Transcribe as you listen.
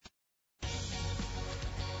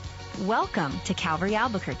Welcome to Calvary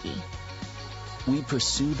Albuquerque. We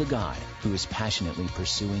pursue the God who is passionately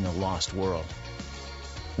pursuing a lost world.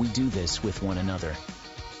 We do this with one another.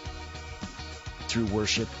 Through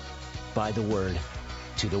worship, by the word,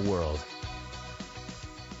 to the world.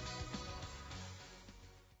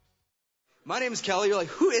 My name is Kelly. You're like,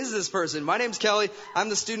 who is this person? My name's Kelly. I'm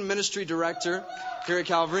the student ministry director here at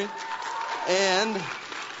Calvary. And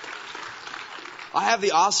I have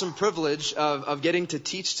the awesome privilege of getting to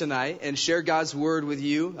teach tonight and share God's word with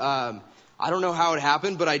you. I don't know how it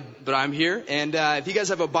happened, but I'm here. And if you guys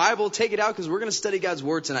have a Bible, take it out because we're going to study God's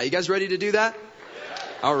word tonight. You guys ready to do that? Yeah.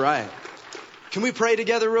 All right. Can we pray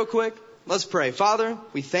together real quick? Let's pray. Father,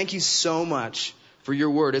 we thank you so much for your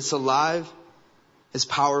word. It's alive. It's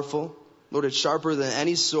powerful. Lord, it's sharper than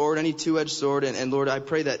any sword, any two-edged sword. And Lord, I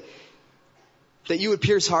pray that you would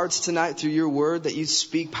pierce hearts tonight through your word, that you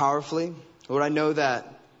speak powerfully. Lord, I know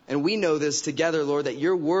that, and we know this together, Lord, that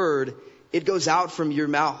your word, it goes out from your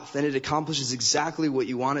mouth and it accomplishes exactly what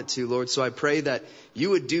you want it to, Lord. So I pray that you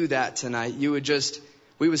would do that tonight. We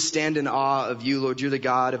would stand in awe of you, Lord. You're the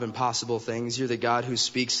God of impossible things. You're the God who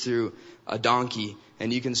speaks through a donkey,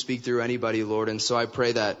 and you can speak through anybody, Lord. And so I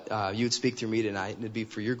pray that you would speak through me tonight, and it'd be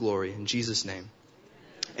for your glory. In Jesus' name,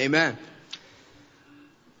 amen.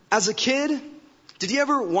 As a kid, did you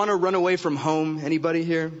ever want to run away from home? Anybody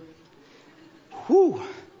here? Whew.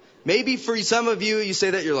 Maybe for some of you, you say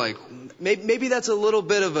that you're like, maybe that's a little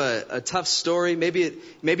bit of a tough story. Maybe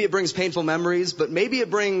it brings painful memories, but maybe it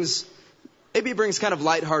brings kind of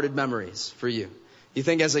lighthearted memories for you. You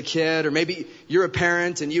think as a kid, or maybe you're a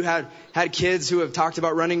parent and you had kids who have talked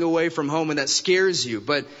about running away from home and that scares you.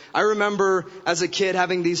 But I remember as a kid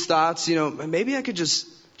having these thoughts, maybe I could just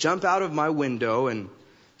jump out of my window and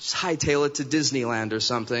just hightail it to Disneyland or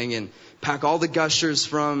something and pack all the Gushers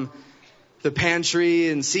from the pantry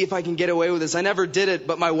and see if I can get away with this. I never did it,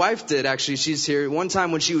 but my wife did, actually. She's here. One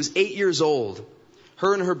time when she was 8 years old,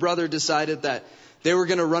 her and her brother decided that they were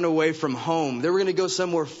going to run away from home. They were going to go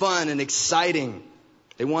somewhere fun and exciting.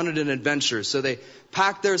 They wanted an adventure. So they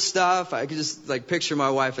packed their stuff. I could just picture my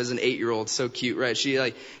wife as an 8-year-old. So cute, right? She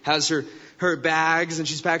has her bags and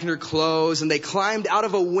she's packing her clothes, and they climbed out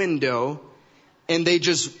of a window and they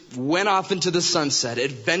just went off into the sunset.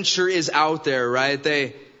 Adventure is out there, right?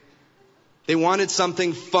 They wanted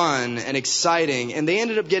something fun and exciting, and they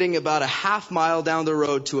ended up getting about a half mile down the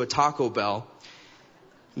road to a Taco Bell.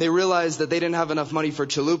 They realized that they didn't have enough money for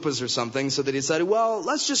chalupas or something, so they decided, well,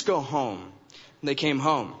 let's just go home. And they came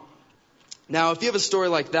home. Now, if you have a story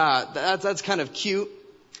like that's kind of cute.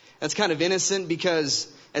 That's kind of innocent,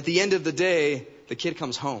 because at the end of the day, the kid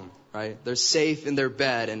comes home, right? They're safe in their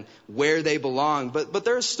bed and where they belong. But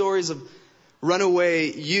there are stories of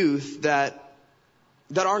runaway youth that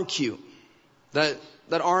aren't cute. That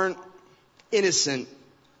aren't innocent,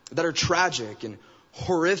 that are tragic and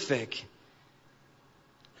horrific.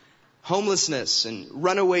 Homelessness and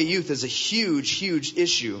runaway youth is a huge, huge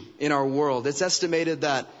issue in our world. It's estimated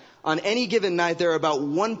that on any given night there are about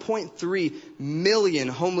 1.3 million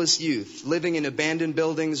homeless youth living in abandoned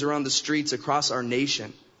buildings or on the streets across our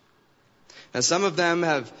nation. Now, some of them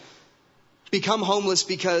have become homeless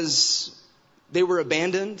because they were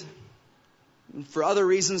abandoned, for other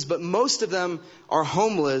reasons, but most of them are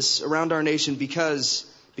homeless around our nation because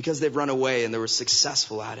they've run away and they were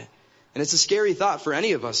successful at it. And it's a scary thought for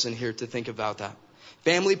any of us in here to think about that.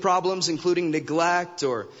 Family problems, including neglect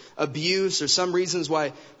or abuse, or some reasons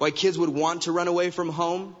why kids would want to run away from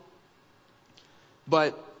home.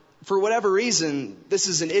 But for whatever reason, this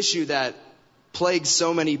is an issue that plagues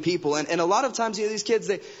so many people. And a lot of times, these kids,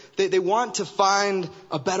 they want to find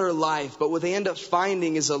a better life. But what they end up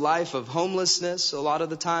finding is a life of homelessness, a lot of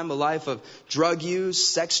the time, a life of drug use,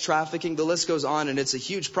 sex trafficking. The list goes on, and it's a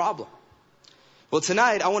huge problem. Well,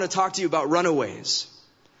 tonight, I want to talk to you about runaways.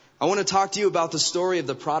 I want to talk to you about the story of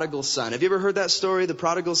the prodigal son. Have you ever heard that story, the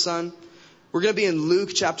prodigal son? We're going to be in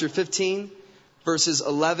Luke chapter 15, verses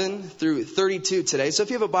 11 through 32 today. So if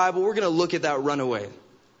you have a Bible, we're going to look at that runaway.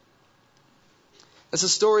 It's the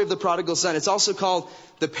story of the prodigal son. It's also called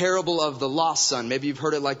the parable of the lost son. Maybe you've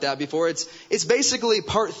heard it like that before. It's basically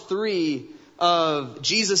part 3 of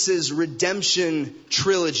Jesus' redemption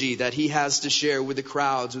trilogy that he has to share with the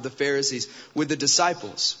crowds, with the Pharisees, with the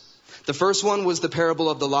disciples. The first one was the parable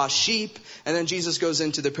of the lost sheep, and then Jesus goes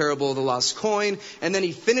into the parable of the lost coin, and then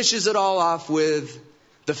he finishes it all off with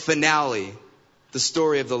the finale, the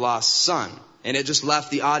story of the lost son. And it just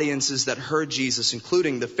left the audiences that heard Jesus,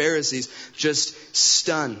 including the Pharisees, just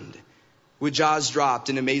stunned, with jaws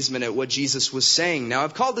dropped in amazement at what Jesus was saying. Now,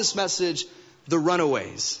 I've called this message the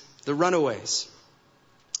Runaways. The Runaways.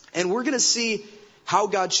 And we're going to see how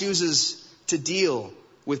God chooses to deal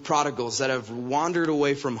with prodigals that have wandered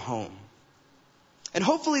away from home. And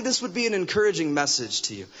hopefully this would be an encouraging message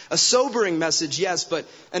to you. A sobering message, yes, but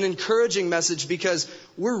an encouraging message because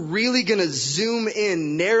we're really going to zoom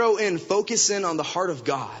in, narrow in, focus in on the heart of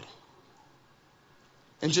God.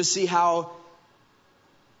 And just see how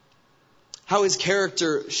his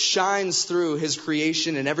character shines through his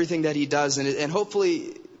creation and everything that he does. And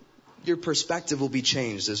hopefully your perspective will be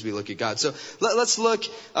changed as we look at God. So let's look,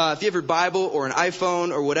 if you have your Bible or an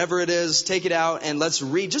iPhone or whatever it is, take it out and let's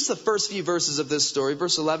read just the first few verses of this story,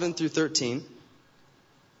 verse 11 through 13.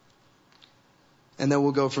 And then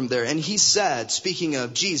we'll go from there. And he said, speaking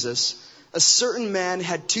of Jesus, a certain man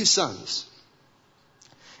had 2 sons.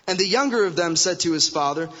 And the younger of them said to his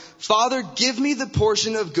father, Father, give me the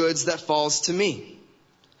portion of goods that falls to me.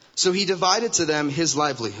 So he divided to them his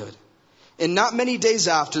livelihood. And not many days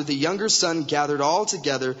after, the younger son gathered all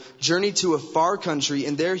together, journeyed to a far country,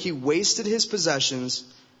 and there he wasted his possessions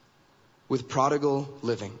with prodigal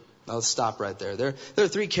living. Now let's stop right there. There are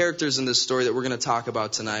 3 characters in this story that we're going to talk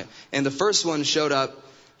about tonight. And the first one showed up,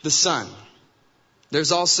 the son.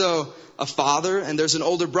 There's also a father, and there's an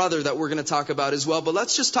older brother that we're going to talk about as well. But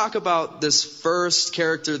let's just talk about this first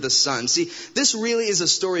character, the son. See, this really is a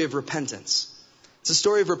story of repentance. It's a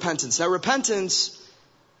story of repentance. Now, repentance,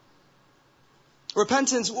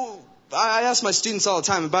 I ask my students all the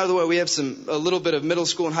time, and by the way, we have a little bit of middle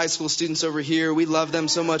school and high school students over here. We love them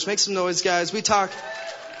so much. Make some noise, guys.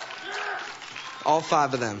 All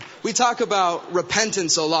 5 of them. We talk about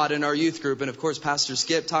repentance a lot in our youth group, and of course, Pastor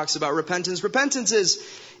Skip talks about repentance. Repentance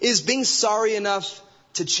is being sorry enough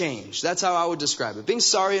to change. That's how I would describe it. Being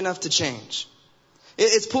sorry enough to change.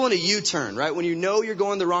 It's pulling a U-turn, right? When you know you're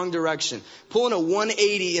going the wrong direction. Pulling a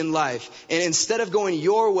 180 in life. And instead of going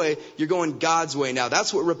your way, you're going God's way now.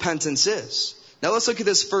 That's what repentance is. Now let's look at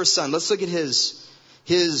this first son. Let's look at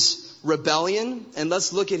his rebellion. And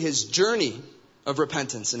let's look at his journey of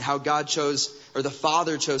repentance. And how God chose, or the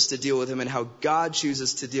Father chose to deal with him. And how God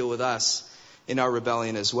chooses to deal with us in our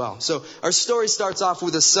rebellion as well. So our story starts off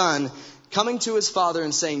with a son coming to his father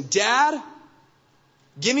and saying, Dad,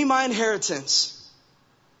 give me my inheritance.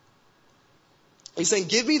 He's saying,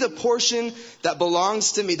 give me the portion that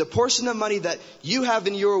belongs to me, the portion of money that you have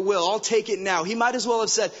in your will. I'll take it now. He might as well have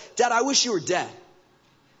said, Dad, I wish you were dead.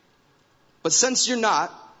 But since you're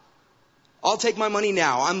not, I'll take my money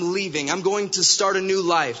now. I'm leaving. I'm going to start a new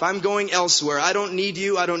life. I'm going elsewhere. I don't need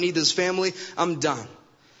you. I don't need this family. I'm done.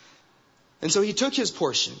 And so he took his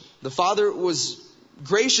portion. The father was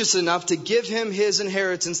gracious enough to give him his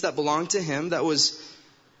inheritance that belonged to him, that was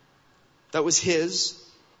his.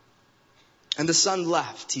 And the son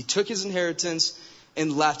left. He took his inheritance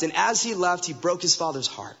and left. And as he left, he broke his father's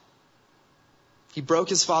heart. He broke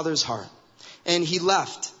his father's heart. And he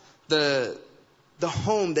left the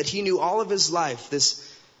home that he knew all of his life.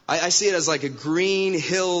 I see it as like a green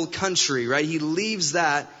hill country, right? He leaves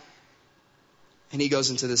that and he goes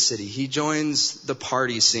into the city. He joins the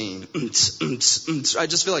party scene. I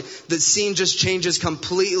just feel like the scene just changes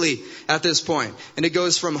completely at this point. And it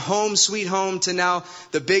goes from home, sweet home, to now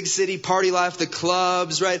the big city party life, the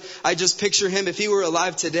clubs, right? I just picture him, if he were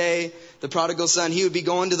alive today, the prodigal son, he would be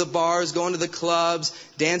going to the bars, going to the clubs,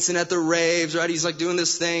 dancing at the raves, right? He's like doing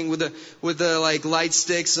this thing with the like light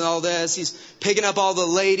sticks and all this. He's picking up all the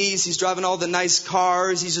ladies. He's driving all the nice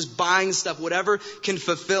cars. He's just buying stuff, whatever can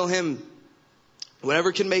fulfill him.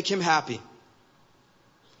 Whatever can make him happy.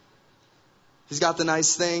 He's got the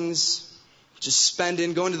nice things. Just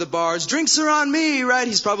spending, going to the bars. Drinks are on me, right?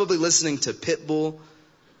 He's probably listening to Pitbull,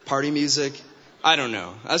 party music. I don't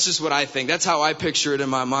know. That's just what I think. That's how I picture it in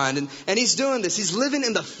my mind. And he's doing this. He's living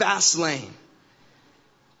in the fast lane.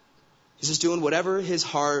 He's just doing whatever his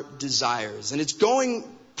heart desires. And it's going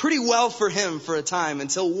pretty well for him for a time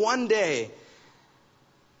until one day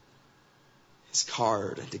his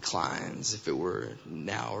card declines, if it were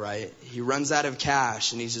now, right? He runs out of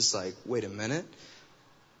cash and he's just like, wait a minute.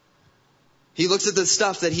 He looks at the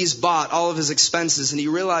stuff that he's bought, all of his expenses, and he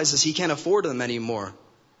realizes he can't afford them anymore.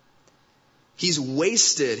 He's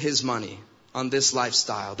wasted his money on this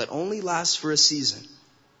lifestyle that only lasts for a season.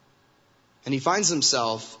 And he finds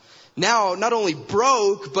himself now not only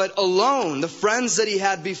broke, but alone. The friends that he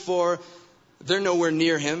had before, they're nowhere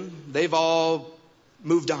near him. They've all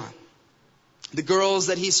moved on. The girls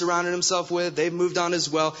that he surrounded himself with, they've moved on as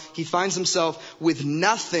well. He finds himself with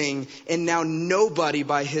nothing and now nobody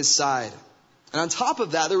by his side. And on top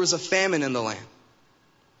of that, there was a famine in the land.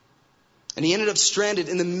 And he ended up stranded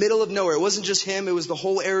in the middle of nowhere. It wasn't just him, it was the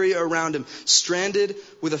whole area around him, stranded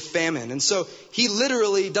with a famine. And so he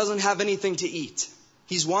literally doesn't have anything to eat.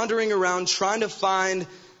 He's wandering around trying to find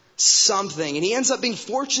something. And he ends up being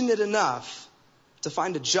fortunate enough to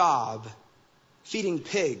find a job feeding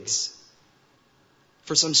pigs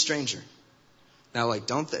for some stranger. Now,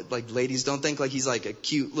 ladies, don't think like he's like a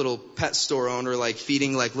cute little pet store owner, like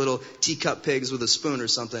feeding like little teacup pigs with a spoon or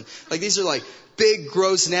something. Like these are like big,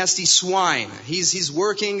 gross, nasty swine. He's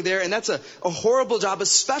working there, and that's a horrible job,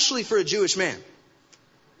 especially for a Jewish man.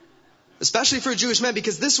 Especially for a Jewish man,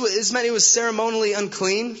 because this meant it was ceremonially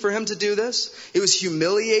unclean for him to do this. It was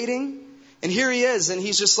humiliating. And here he is, and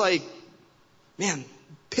he's just like, man,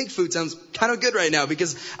 pig food sounds kind of good right now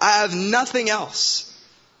because I have nothing else.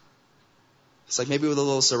 It's like maybe with a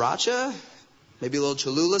little sriracha, maybe a little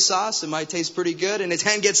Cholula sauce. It might taste pretty good. And his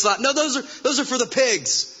hand gets slapped. No, those are for the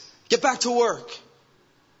pigs. Get back to work.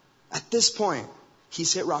 At this point,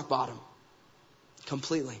 he's hit rock bottom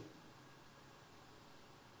completely.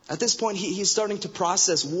 At this point, he's starting to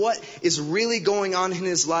process what is really going on in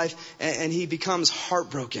his life, and he becomes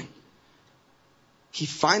heartbroken. He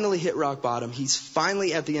finally hit rock bottom. He's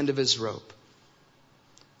finally at the end of his rope.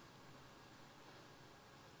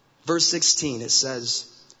 Verse 16, it says,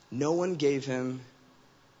 no one gave him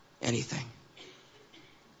anything.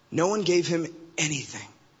 No one gave him anything.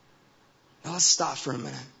 Now let's stop for a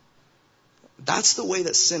minute. That's the way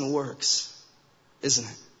that sin works, isn't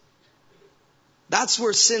it? That's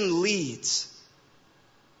where sin leads.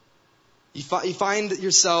 You find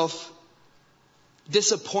yourself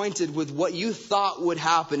disappointed with what you thought would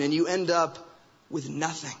happen, and you end up with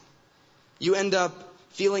nothing. You end up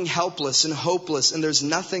feeling helpless and hopeless, and there's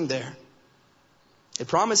nothing there. It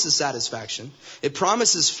promises satisfaction. It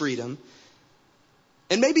promises freedom.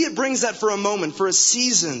 And maybe it brings that for a moment, for a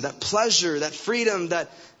season, that pleasure, that freedom, that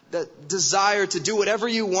desire to do whatever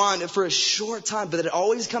you want for a short time, but it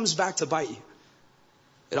always comes back to bite you.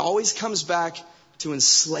 It always comes back to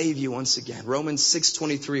enslave you once again. Romans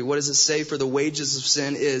 6:23, what does it say? For the wages of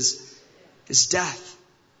sin is death.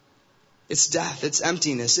 It's death. It's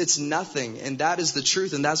emptiness. It's nothing. And that is the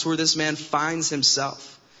truth. And that's where this man finds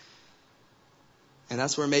himself. And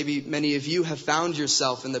that's where maybe many of you have found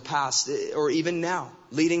yourself in the past, or even now,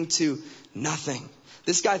 leading to nothing.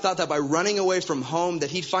 This guy thought that by running away from home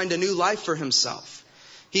that he'd find a new life for himself.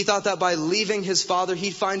 He thought that by leaving his father,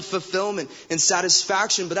 he'd find fulfillment and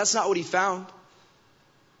satisfaction, but that's not what he found.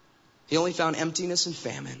 He only found emptiness and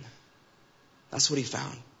famine. That's what he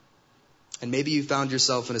found. And maybe you found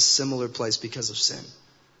yourself in a similar place because of sin.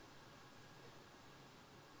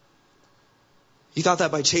 You thought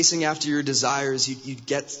that by chasing after your desires, you'd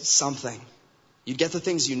get something. You'd get the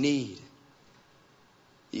things you need.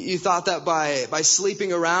 You thought that by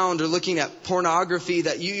sleeping around or looking at pornography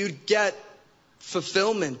that you'd get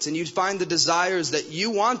fulfillment and you'd find the desires that you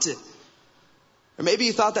wanted. Or maybe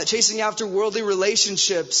you thought that chasing after worldly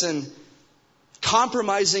relationships and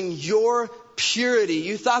compromising your purity,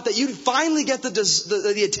 you thought that you'd finally get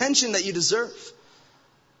the attention that you deserve.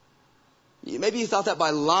 Maybe you thought that by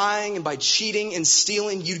lying and by cheating and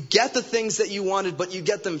stealing, you'd get the things that you wanted, but you'd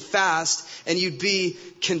get them fast and you'd be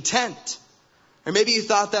content. Or maybe you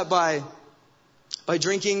thought that by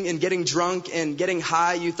drinking and getting drunk and getting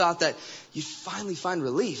high, you thought that you'd finally find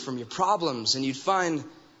relief from your problems and you'd find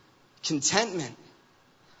contentment.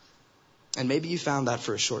 And maybe you found that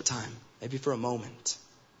for a short time, maybe for a moment.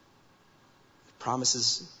 It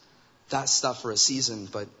promises that stuff for a season,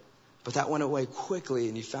 but that went away quickly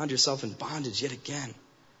and you found yourself in bondage yet again.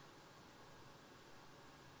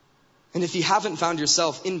 And if you haven't found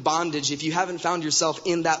yourself in bondage, if you haven't found yourself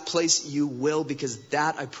in that place, you will, because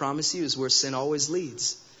that, I promise you, is where sin always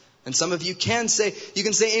leads. And some of you can say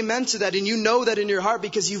amen to that, and you know that in your heart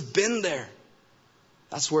because you've been there.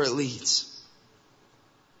 That's where it leads.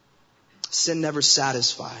 Sin never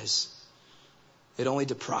satisfies. It only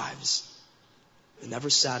deprives. It never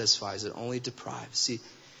satisfies. It only deprives. See,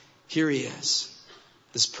 here he is,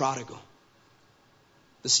 this prodigal,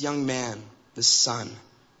 this young man, this son,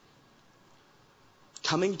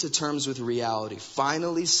 coming to terms with reality,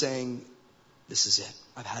 finally saying, this is it.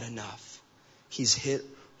 I've had enough. He's hit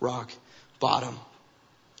rock bottom.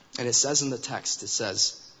 And it says in the text, it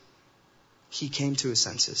says, he came to his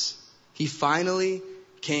senses. He finally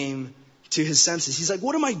came to his senses. He's like,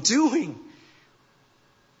 what am I doing?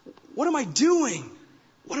 What am I doing?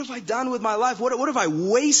 What have I done with my life? What have I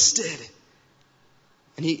wasted?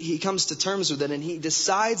 And he comes to terms with it, and he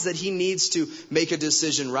decides that he needs to make a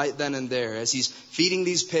decision right then and there. As he's feeding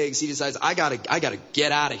these pigs, he decides, I gotta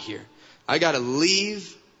get out of here. I gotta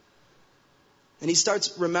leave. And he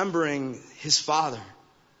starts remembering his father,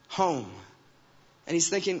 home. And he's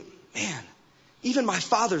thinking, man, even my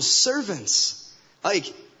father's servants,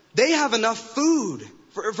 like, they have enough food.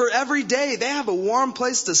 For every day, they have a warm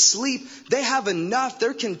place to sleep. They have enough.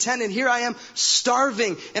 They're content. And here I am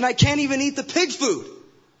starving, and I can't even eat the pig food.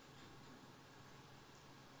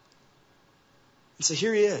 And so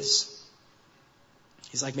here he is.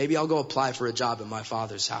 He's like, maybe I'll go apply for a job at my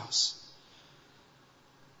father's house.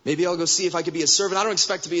 Maybe I'll go see if I could be a servant. I don't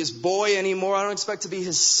expect to be his boy anymore. I don't expect to be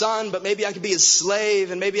his son, but maybe I could be his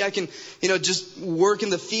slave, and maybe I can, just work in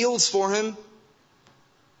the fields for him.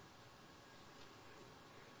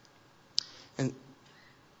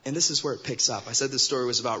 And this is where it picks up. I said this story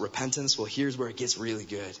was about repentance. Well, here's where it gets really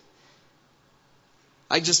good.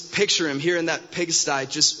 I just picture him here in that pigsty,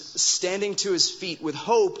 just standing to his feet with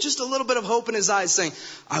hope, just a little bit of hope in his eyes, saying,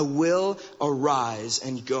 I will arise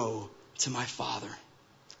and go to my father.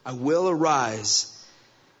 I will arise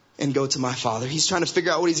and go to my father. He's trying to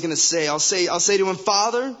figure out what he's going to say. I'll say to him,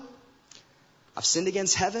 Father, I've sinned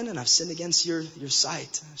against heaven and I've sinned against your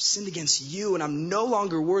sight. I've sinned against you and I'm no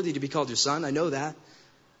longer worthy to be called your son. I know that.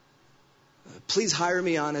 Please hire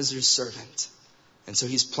me on as your servant. And so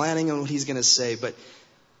he's planning on what he's going to say, but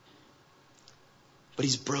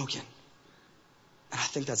he's broken. And I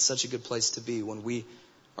think that's such a good place to be when we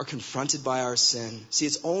are confronted by our sin. See,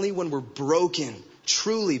 it's only when we're broken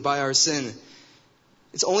truly by our sin.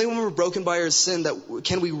 It's only when we're broken by our sin that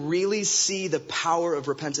can we really see the power of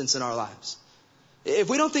repentance in our lives. If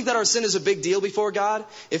we don't think that our sin is a big deal before God,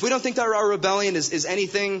 if we don't think that our rebellion is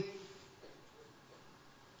anything,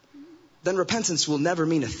 then repentance will never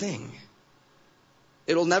mean a thing.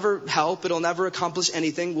 It'll never help. It'll never accomplish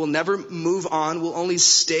anything. We'll never move on. We'll only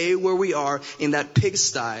stay where we are in that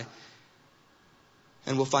pigsty,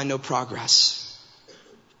 and we'll find no progress.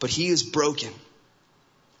 But he is broken.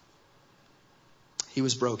 He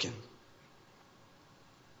was broken.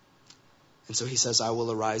 And so he says, I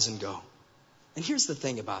will arise and go. And here's the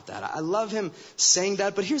thing about that. I love him saying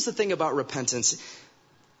that, but here's the thing about repentance.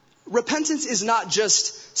 Repentance is not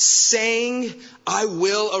just saying, I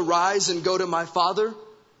will arise and go to my Father.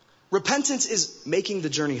 Repentance is making the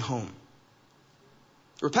journey home.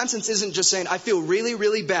 Repentance isn't just saying, I feel really,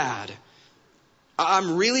 really bad.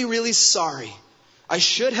 I'm really, really sorry. I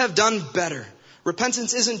should have done better.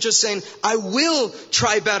 Repentance isn't just saying, I will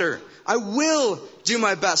try better. I will do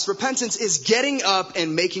my best. Repentance is getting up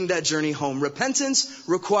and making that journey home. Repentance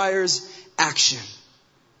requires action.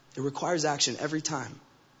 It requires action every time.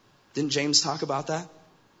 Didn't James talk about that?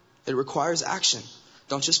 It requires action.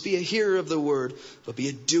 Don't just be a hearer of the word, but be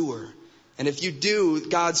a doer. And if you do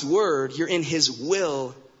God's word, you're in his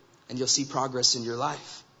will, and you'll see progress in your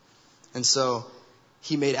life. And so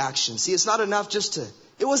he made action. See, it's not enough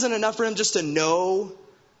it wasn't enough for him just to know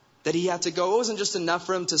that he had to go. It wasn't just enough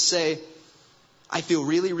for him to say, I feel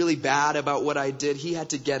really, really bad about what I did. He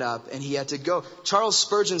had to get up and he had to go. Charles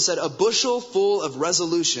Spurgeon said, a bushel full of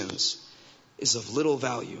resolutions is of little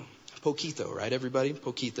value. Poquito, right, everybody?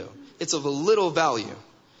 Poquito. It's of a little value.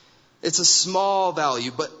 It's a small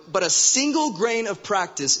value, but a single grain of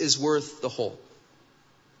practice is worth the whole.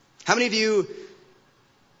 How many of you,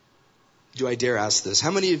 do I dare ask this, how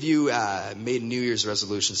many of you made New Year's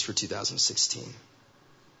resolutions for 2016?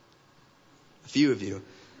 A few of you.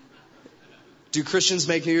 Do Christians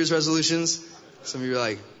make New Year's resolutions? Some of you are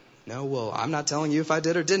like, no, well, I'm not telling you if I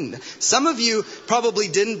did or didn't. Some of you probably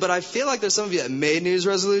didn't, but I feel like there's some of you that made New Year's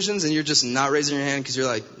resolutions and you're just not raising your hand because you're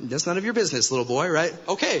like, that's none of your business, little boy, right?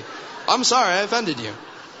 Okay, I'm sorry, I offended you.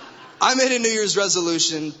 I made a New Year's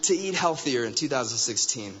resolution to eat healthier in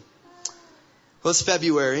 2016. Well, it's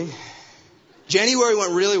February. January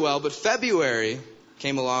went really well, but February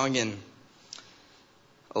came along and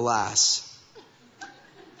alas,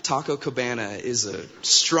 Taco Cabana is a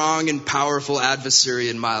strong and powerful adversary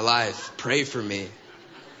in my life. Pray for me.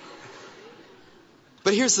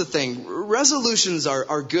 But here's the thing. Resolutions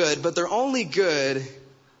are good, but they're only good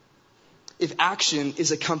if action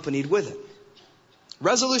is accompanied with it.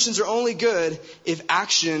 Resolutions are only good if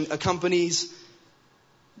action accompanies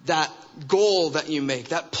that goal that you make,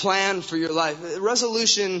 that plan for your life.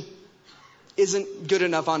 Resolution isn't good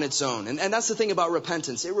enough on its own. And that's the thing about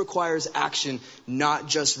repentance. It requires action, not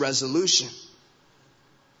just resolution.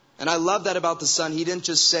 And I love that about the son. He didn't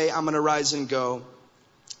just say, I'm going to rise and go,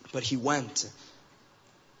 but he went.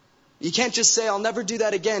 You can't just say, I'll never do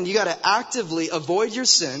that again. You got to actively avoid your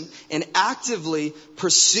sin and actively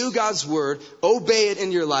pursue God's word, obey it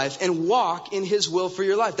in your life, and walk in his will for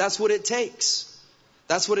your life. That's what it takes.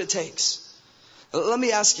 That's what it takes. Let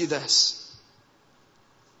me ask you this.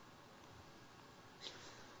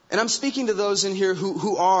 And I'm speaking to those in here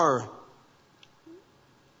who are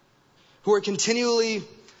continually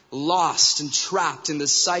lost and trapped in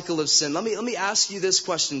this cycle of sin. Let me ask you this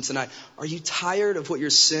question tonight. Are you tired of what your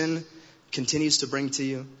sin continues to bring to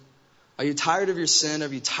you? Are you tired of your sin? Are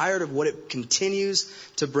you tired of what it continues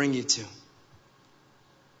to bring you to?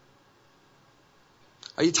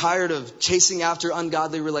 Are you tired of chasing after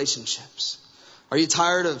ungodly relationships? Are you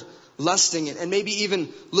tired of lusting and maybe even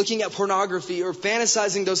looking at pornography or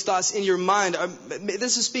fantasizing those thoughts in your mind?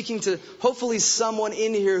 This is speaking to hopefully someone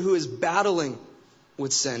in here who is battling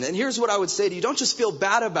with sin. And here's what I would say to you. Don't just feel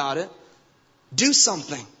bad about it. Do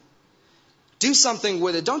something. Do something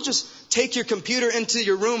with it. Don't just take your computer into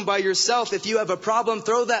your room by yourself. If you have a problem,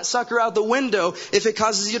 throw that sucker out the window if it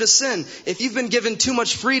causes you to sin. If you've been given too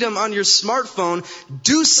much freedom on your smartphone,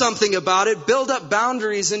 do something about it. Build up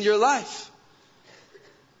boundaries in your life.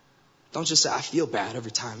 Don't just say, I feel bad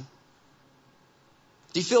every time.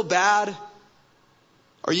 Do you feel bad?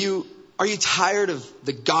 Are you tired of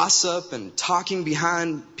the gossip and talking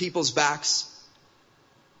behind people's backs?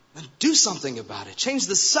 Then do something about it. Change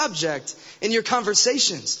the subject in your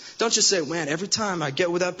conversations. Don't just say, man, every time I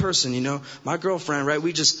get with that person, my girlfriend, right?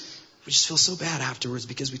 We just feel so bad afterwards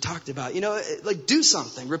because we talked about, do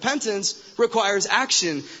something. Repentance requires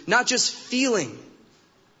action, not just feeling,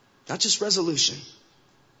 not just resolution.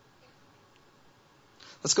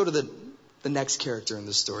 Let's go to the next character in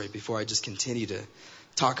the story before I just continue to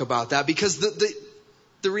talk about that. Because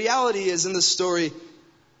the reality is in the story,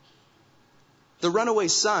 the runaway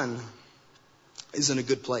son is in a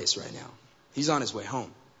good place right now. He's on his way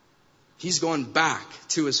home. He's going back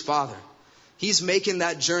to his father. He's making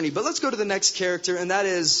that journey. But let's go to the next character, and that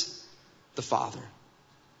is the father.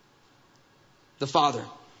 The father.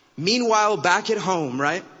 Meanwhile, back at home,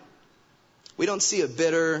 right? We don't see a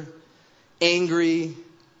bitter, angry,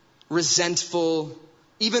 resentful,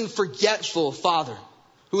 even forgetful father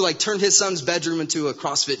who turned his son's bedroom into a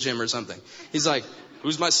CrossFit gym or something. He's like,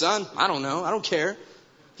 who's my son? I don't know. I don't care.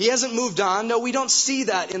 He hasn't moved on. No, we don't see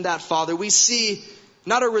that in that father. We see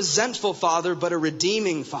not a resentful father, but a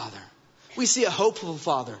redeeming father. We see a hopeful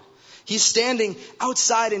father. He's standing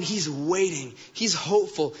outside and he's waiting. He's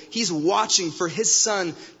hopeful. He's watching for his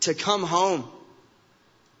son to come home.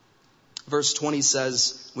 Verse 20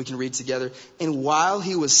 says, we can read together, and while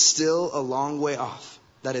he was still a long way off,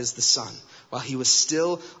 that is the son, while he was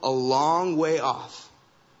still a long way off,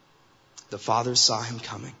 the father saw him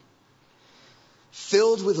coming.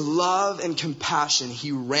 Filled with love and compassion,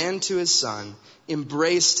 he ran to his son,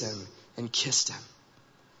 embraced him, and kissed him.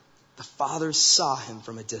 The father saw him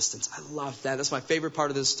from a distance. I love that. That's my favorite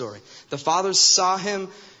part of this story. The father saw him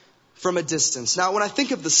from a distance. Now, when I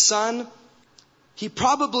think of the son, he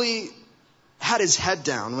probably had his head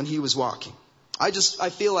down when he was walking. I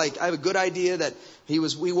feel like I have a good idea that he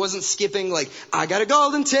wasn't skipping I got a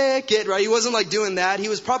golden ticket, right? He wasn't doing that. He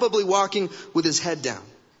was probably walking with his head down.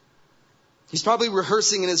 He's probably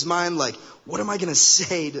rehearsing in his mind what am I going to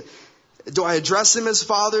say? Do I address him as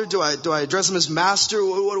father? Do I address him as master?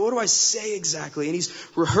 What do I say exactly? And he's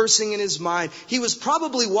rehearsing in his mind. He was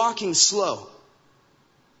probably walking slow.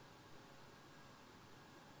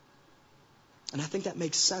 And I think that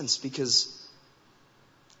makes sense because,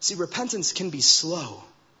 see, repentance can be slow,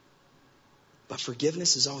 but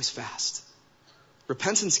forgiveness is always fast.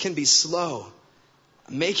 Repentance can be slow.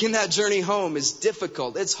 Making that journey home is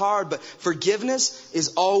difficult. It's hard, but forgiveness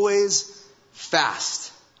is always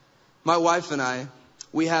fast. My wife and I,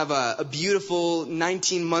 we have a beautiful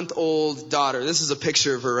 19-month-old daughter. This is a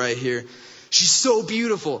picture of her right here. She's so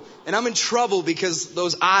beautiful. And I'm in trouble because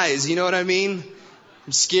those eyes, you know what I mean?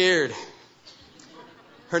 I'm scared.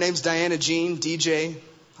 Her name's Diana Jean, DJ.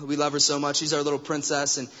 We love her so much. She's our little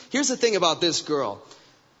princess. And here's the thing about this girl.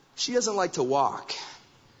 She doesn't like to walk.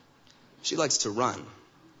 She likes to run.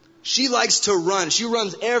 She likes to run. She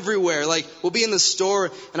runs everywhere. We'll be in the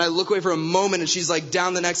store and I look away for a moment and she's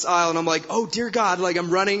down the next aisle and I'm like, oh dear God,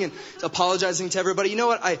 I'm running and apologizing to everybody. You know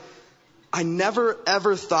what? I never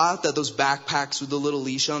ever thought that those backpacks with the little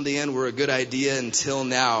leash on the end were a good idea until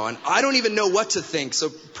now. And I don't even know what to think. So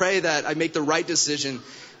pray that I make the right decision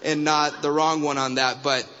and not the wrong one on that.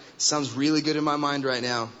 But it sounds really good in my mind right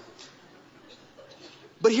now.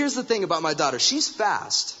 But here's the thing about my daughter. She's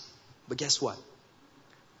fast. But guess what?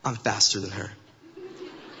 I'm faster than her.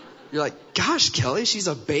 You're like, gosh, Kelly, she's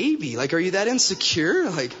a baby. Are you that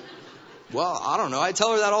insecure? Well, I don't know. I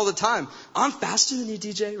tell her that all the time. I'm faster than you,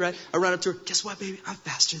 DJ, right? I run up to her. Guess what, baby? I'm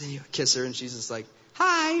faster than you. I kiss her and she's just like,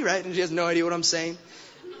 hi, right? And she has no idea what I'm saying.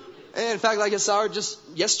 And in fact, I saw her just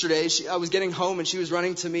yesterday. I was getting home and she was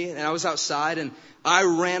running to me and I was outside and I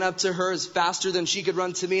ran up to her as faster than she could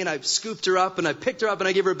run to me and I scooped her up and I picked her up and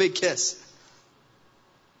I gave her a big kiss.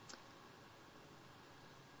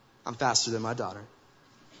 I'm faster than my daughter.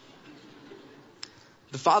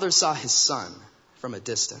 The father saw his son from a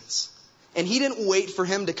distance. And he didn't wait for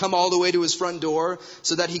him to come all the way to his front door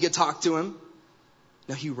so that he could talk to him.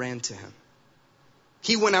 No, he ran to him.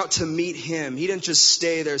 He went out to meet him. He didn't just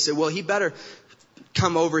stay there and say, well, he better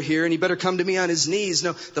come over here and he better come to me on his knees.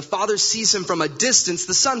 No, the father sees him from a distance.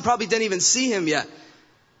 The son probably didn't even see him yet.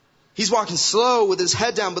 He's walking slow with his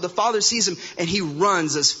head down, but the father sees him and he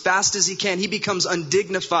runs as fast as he can. He becomes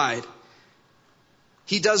undignified.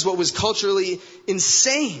 He does what was culturally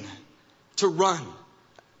insane to run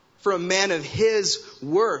for a man of his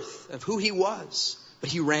worth, of who he was. But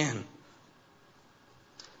he ran.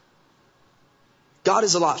 God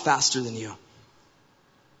is a lot faster than you.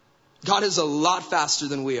 God is a lot faster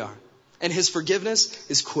than we are. And his forgiveness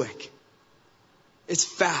is quick. It's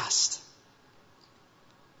fast.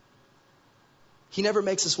 He never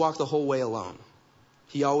makes us walk the whole way alone.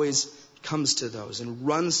 He always comes to those and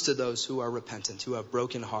runs to those who are repentant, who have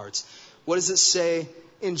broken hearts. What does it say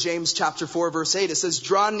in James chapter 4, verse 8? It says,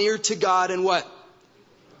 draw near to God and what?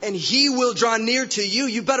 And he will draw near to you.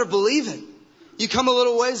 You better believe it. You come a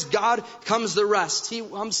little ways, God comes the rest. He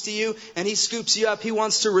comes to you and he scoops you up. He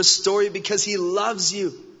wants to restore you because he loves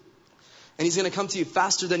you. And he's going to come to you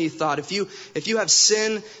faster than you thought. If you have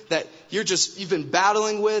sin that you've been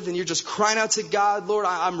battling with and you're just crying out to God, Lord,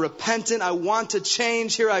 I'm repentant. I want to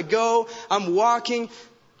change. Here I go. I'm walking.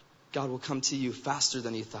 God will come to you faster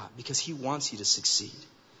than you thought because he wants you to succeed.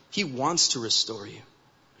 He wants to restore you.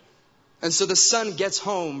 And so the son gets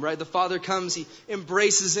home, right? The father comes, he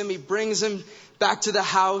embraces him, he brings him back to the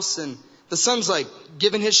house, and the son's like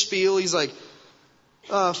giving his spiel. He's like,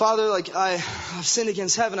 Father, like I've sinned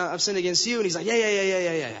against heaven, I've sinned against you. And he's like,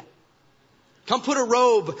 yeah. Come put a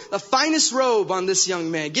robe, the finest robe on this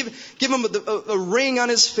young man. Give him a ring on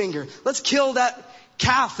his finger. Let's kill that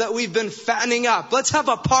calf that we've been fattening up. Let's have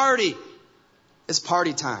a party. It's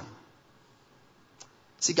party time.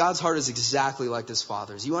 See, God's heart is exactly like this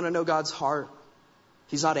father's. You want to know God's heart?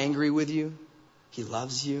 He's not angry with you. He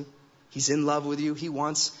loves you. He's in love with you. He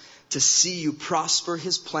wants to see you prosper.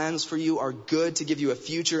 His plans for you are good, to give you a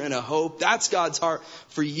future and a hope. That's God's heart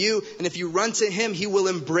for you. And if you run to him, he will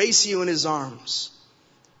embrace you in his arms.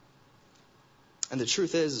 And the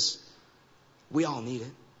truth is, we all need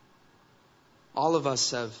it. All of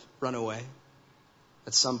us have run away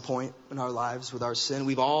at some point in our lives with our sin.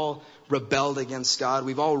 We've all rebelled against God.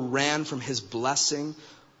 We've all ran from his blessing.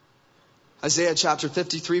 Isaiah chapter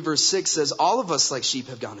 53 verse 6 says, all of us like sheep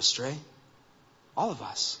have gone astray. All of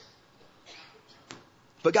us.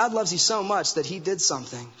 But God loves you so much that he did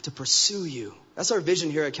something to pursue you. That's our vision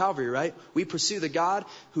here at Calvary, right? We pursue the God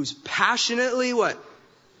who's passionately what?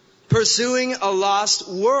 Pursuing a lost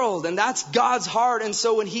world. And that's God's heart. And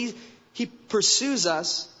so when he pursues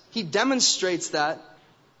us, he demonstrates that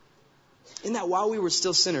in that while we were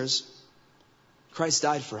still sinners, Christ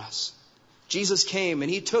died for us. Jesus came and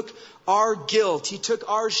he took our guilt. He took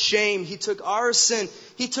our shame. He took our sin.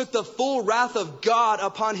 He took the full wrath of God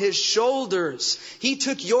upon his shoulders. He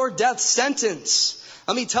took your death sentence.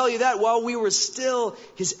 Let me tell you that while we were still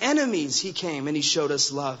his enemies, he came and he showed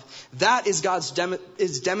us love. That is God's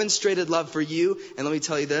demonstrated love for you. And let me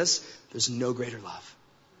tell you this, there's no greater love.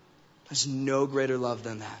 There's no greater love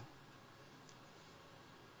than that.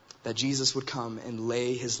 That Jesus would come and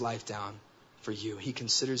lay his life down for you. He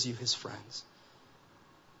considers you his friends.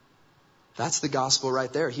 That's the gospel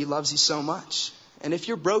right there. He loves you so much. And if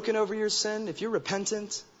you're broken over your sin, if you're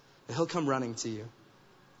repentant, he'll come running to you.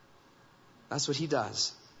 That's what he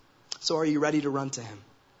does. So are you ready to run to him?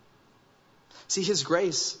 See, his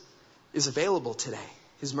grace is available today.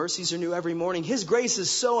 His mercies are new every morning. His grace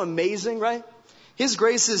is so amazing, right? His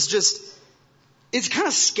grace is just, it's kind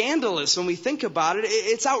of scandalous when we think about it.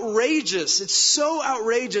 It's outrageous. It's so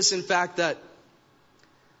outrageous, in fact, that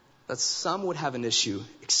some would have an issue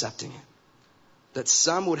accepting it. That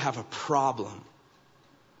some would have a problem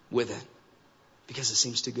with it because it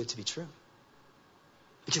seems too good to be true.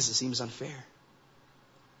 Because it seems unfair.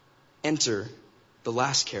 Enter the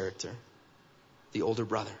last character, the older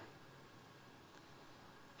brother.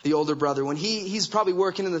 The older brother, when he's probably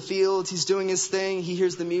working in the fields, he's doing his thing, he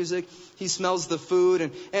hears the music, he smells the food,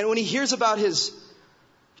 and when he hears about his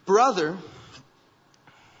brother,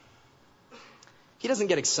 he doesn't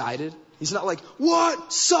get excited. He's not like,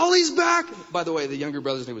 what? Sully's back? By the way, the younger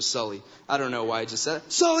brother's name was Sully. I don't know why I just said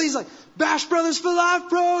it. Sully's like, Bash Brothers for life,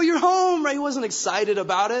 bro, you're home, right? He wasn't excited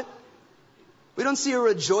about it. We don't see a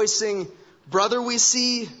rejoicing brother. We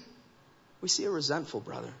see a resentful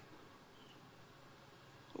brother.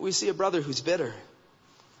 We see a brother who's bitter.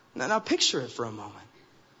 Now picture it for a moment.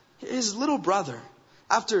 His little brother,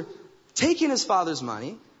 after taking his father's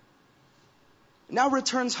money, now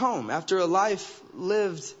returns home after a life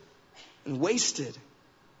lived and wasted.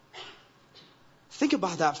 Think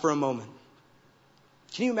about that for a moment.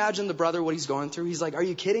 Can you imagine the brother, what he's going through? He's like, are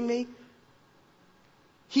you kidding me?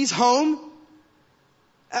 He's home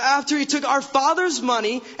after he took our father's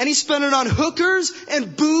money and he spent it on hookers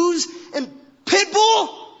and booze and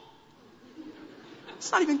Pitbull.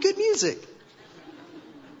 It's not even good music.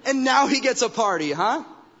 And now he gets a party, huh?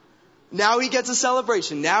 Now he gets a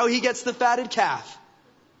celebration. Now he gets the fatted calf.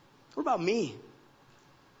 What about me?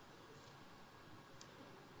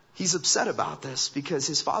 He's upset about this because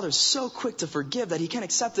his father's so quick to forgive that he can't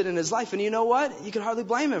accept it in his life. And you know what? You can hardly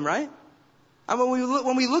blame him, right? And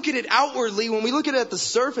when we look at it outwardly, when we look at it at the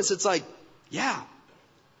surface, it's like, yeah,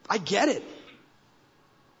 I get it.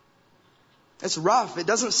 It's rough. It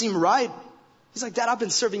doesn't seem right. He's like, Dad, I've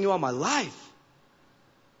been serving you all my life.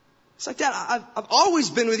 It's like, Dad, I've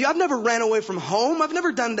always been with you. I've never ran away from home. I've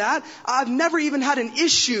never done that. I've never even had an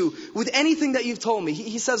issue with anything that you've told me.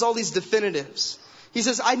 He says all these definitives. He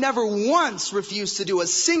says, I never once refused to do a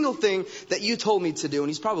single thing that you told me to do. And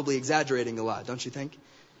he's probably exaggerating a lot, don't you think?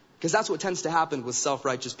 Because that's what tends to happen with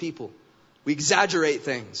self-righteous people. We exaggerate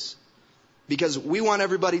things because we want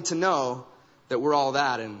everybody to know that we're all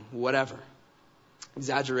that and whatever.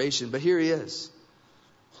 Exaggeration. But here he is,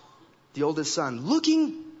 the oldest son,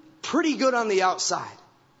 looking pretty good on the outside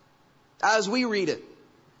as we read it.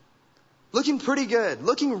 Looking pretty good,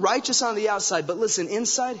 looking righteous on the outside. But listen,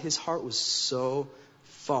 inside his heart was so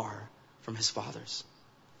far from his father's.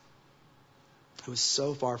 It was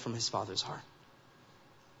so far from his father's heart.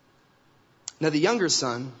 Now the younger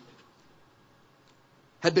son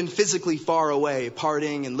had been physically far away,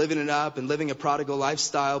 partying and living it up and living a prodigal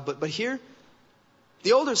lifestyle. But here,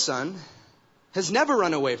 the older son has never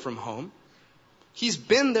run away from home. He's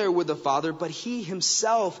been there with the father, but he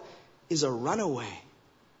himself is a runaway.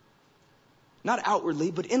 Not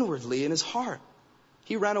outwardly, but inwardly in his heart.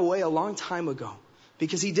 He ran away a long time ago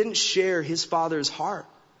because he didn't share his father's heart.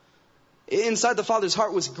 Inside the father's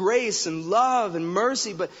heart was grace and love and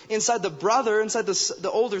mercy, but inside the brother, inside the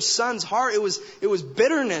older son's heart, it was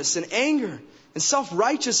bitterness and anger and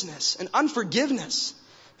self-righteousness and unforgiveness.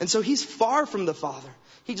 And so he's far from the father.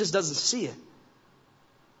 He just doesn't see it.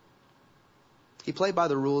 He played by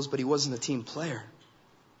the rules, but he wasn't a team player.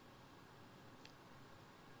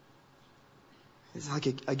 It's like,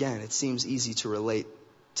 again, it seems easy to relate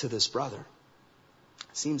to this brother.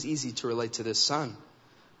 It seems easy to relate to this son.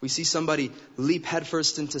 We see somebody leap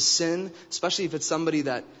headfirst into sin, especially if it's somebody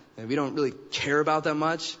that we don't really care about that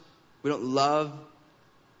much. We don't love.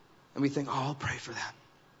 And we think, oh, I'll pray for them.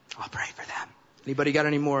 I'll pray for them. Anybody got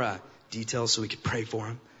any more details so we could pray for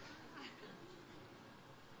them?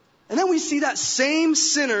 And then we see that same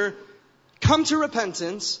sinner come to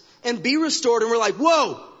repentance and be restored. And we're like,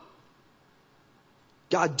 whoa.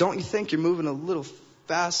 God, don't you think you're moving a little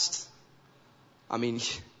fast? I mean,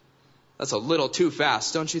 that's a little too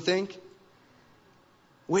fast, don't you think?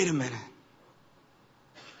 Wait a minute.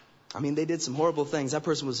 I mean, they did some horrible things. That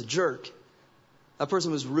person was a jerk. That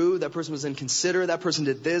person was rude. That person was inconsiderate. That person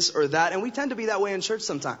did this or that. And we tend to be that way in church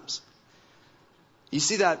sometimes. You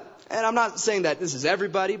see that, and I'm not saying that this is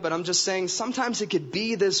everybody, but I'm just saying sometimes it could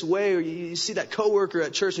be this way. Or you see that coworker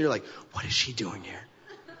at church and you're like, what is she doing here?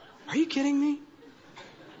 Are you kidding me?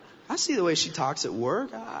 I see the way she talks at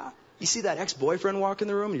work. You see that ex-boyfriend walk in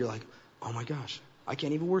the room and you're like, oh my gosh, I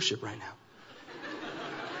can't even worship right now.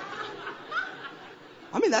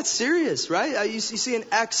 I mean, that's serious, right? You see an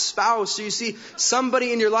ex-spouse, or you see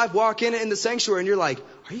somebody in your life walk in the sanctuary and you're like,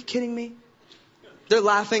 are you kidding me? They're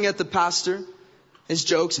laughing at the pastor, his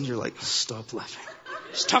jokes, and you're like, stop laughing.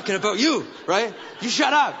 He's talking about you, right? You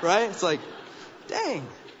shut up, right? It's like, dang.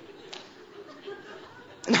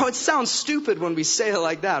 Now, it sounds stupid when we say it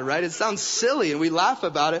like that, right? It sounds silly and we laugh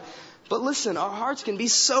about it. But listen, our hearts can be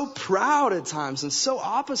so proud at times and so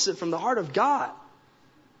opposite from the heart of God.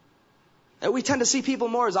 And we tend to see people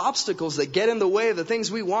more as obstacles that get in the way of the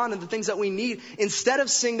things we want and the things that we need, instead of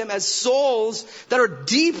seeing them as souls that are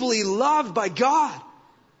deeply loved by God.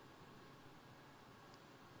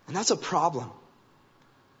 And that's a problem.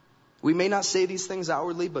 We may not say these things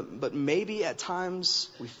outwardly, but maybe at times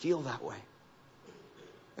we feel that way.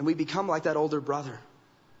 And we become like that older brother.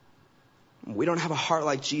 We don't have a heart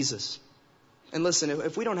like Jesus. And listen,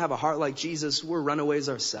 if we don't have a heart like Jesus, we're runaways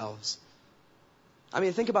ourselves. I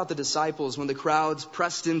mean, think about the disciples when the crowds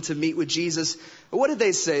pressed in to meet with Jesus. What did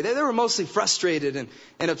they say? They were mostly frustrated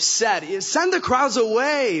and upset. Send the crowds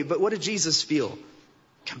away. But what did Jesus feel?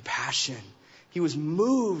 Compassion. He was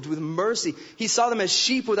moved with mercy. He saw them as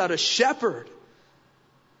sheep without a shepherd.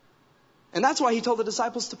 And that's why he told the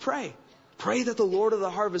disciples to pray. Pray that the Lord of the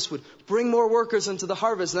harvest would bring more workers into the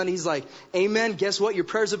harvest. And then he's like, amen. Guess what? Your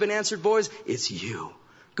prayers have been answered, boys. It's you.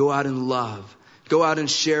 Go out and love. Go out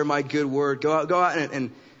and share my good word. Go out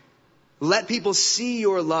and let people see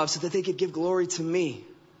your love so that they could give glory to me.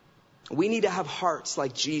 We need to have hearts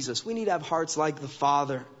like Jesus. We need to have hearts like the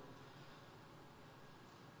Father.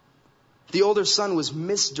 The older son was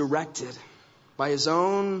misdirected by his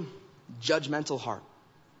own judgmental heart.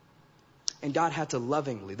 And God had to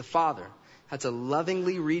lovingly, the Father, had to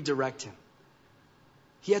lovingly redirect him.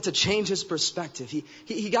 He had to change his perspective.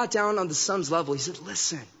 He got down on the son's level. He said,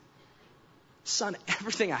 listen, son,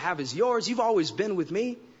 everything I have is yours. You've always been with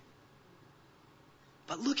me.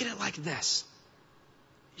 But look at it like this.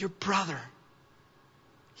 Your brother,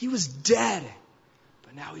 he was dead,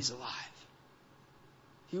 but now he's alive.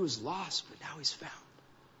 He was lost, but now he's found.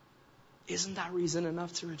 Isn't that reason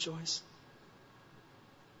enough to rejoice?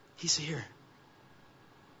 He's here.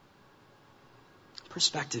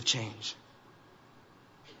 Perspective change.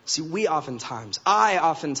 See, I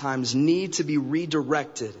oftentimes need to be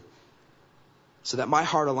redirected so that my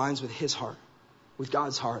heart aligns with his heart, with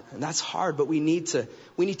God's heart. And that's hard, but we need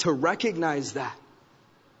to recognize that.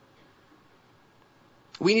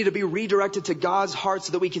 We need to be redirected to God's heart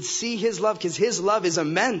so that we can see his love, because his love is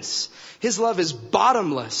immense. His love is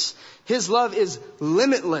bottomless. His love is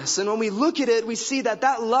limitless. And when we look at it, we see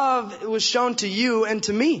that love was shown to you and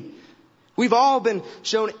to me. We've all been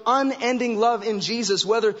shown unending love in Jesus,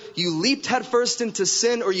 whether you leaped headfirst into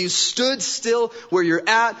sin or you stood still where you're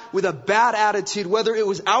at with a bad attitude, whether it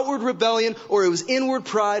was outward rebellion or it was inward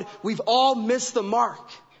pride, we've all missed the mark.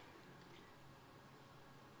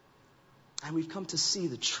 And we've come to see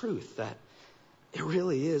the truth that it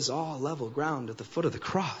really is all level ground at the foot of the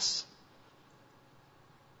cross.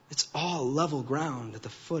 It's all level ground at the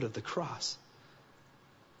foot of the cross.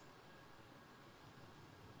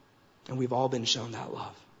 And we've all been shown that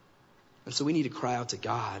love. And so we need to cry out to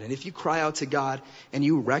God. And if you cry out to God and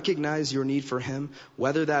you recognize your need for him,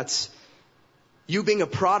 whether that's you being a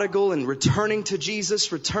prodigal and returning to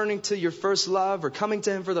Jesus, returning to your first love, or coming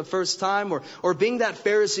to him for the first time, or being that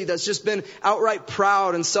Pharisee that's just been outright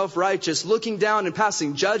proud and self-righteous, looking down and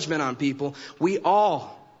passing judgment on people, we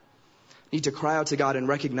all need to cry out to God and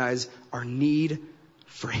recognize our need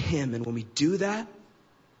for him. And when we do that,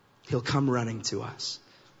 he'll come running to us.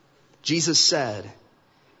 Jesus said,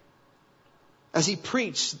 as he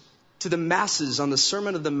preached to the masses on the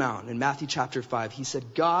Sermon on the Mount in Matthew chapter 5, he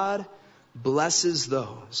said, God blesses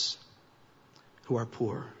those who are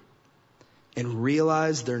poor and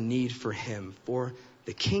realize their need for him, for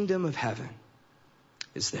the kingdom of heaven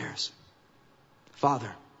is theirs.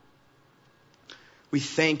 Father, we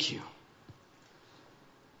thank you.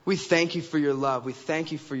 We thank you for your love. We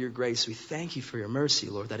thank you for your grace. We thank you for your mercy,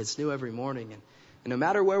 Lord, that it's new every morning. And no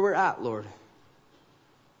matter where we're at, Lord,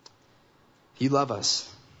 you love us.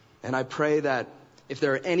 And I pray that if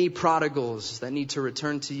there are any prodigals that need to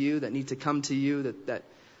return to you, that need to come to you, that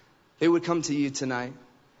they would come to you tonight.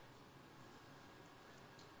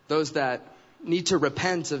 Those that need to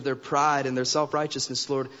repent of their pride and their self-righteousness,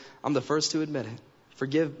 Lord, I'm the first to admit it.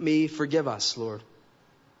 Forgive me, forgive us, Lord.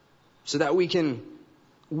 So that we can,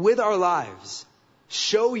 with our lives,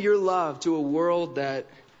 show your love to a world that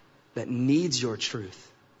needs your truth.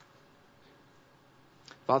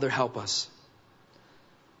 Father, help us.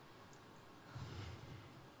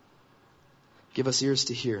 Give us ears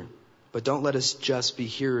to hear, but don't let us just be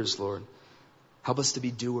hearers, Lord. Help us to be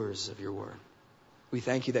doers of your word. We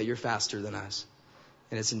thank you that you're faster than us.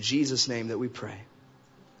 And it's in Jesus' name that we pray.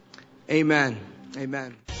 Amen.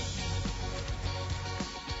 Amen.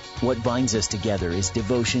 What binds us together is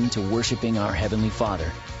devotion to worshiping our Heavenly Father,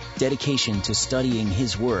 dedication to studying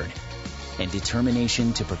his word, and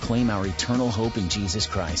determination to proclaim our eternal hope in Jesus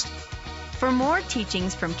Christ. For more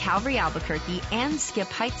teachings from Calvary Albuquerque and Skip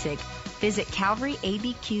Heitzig, visit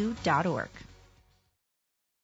calvaryabq.org.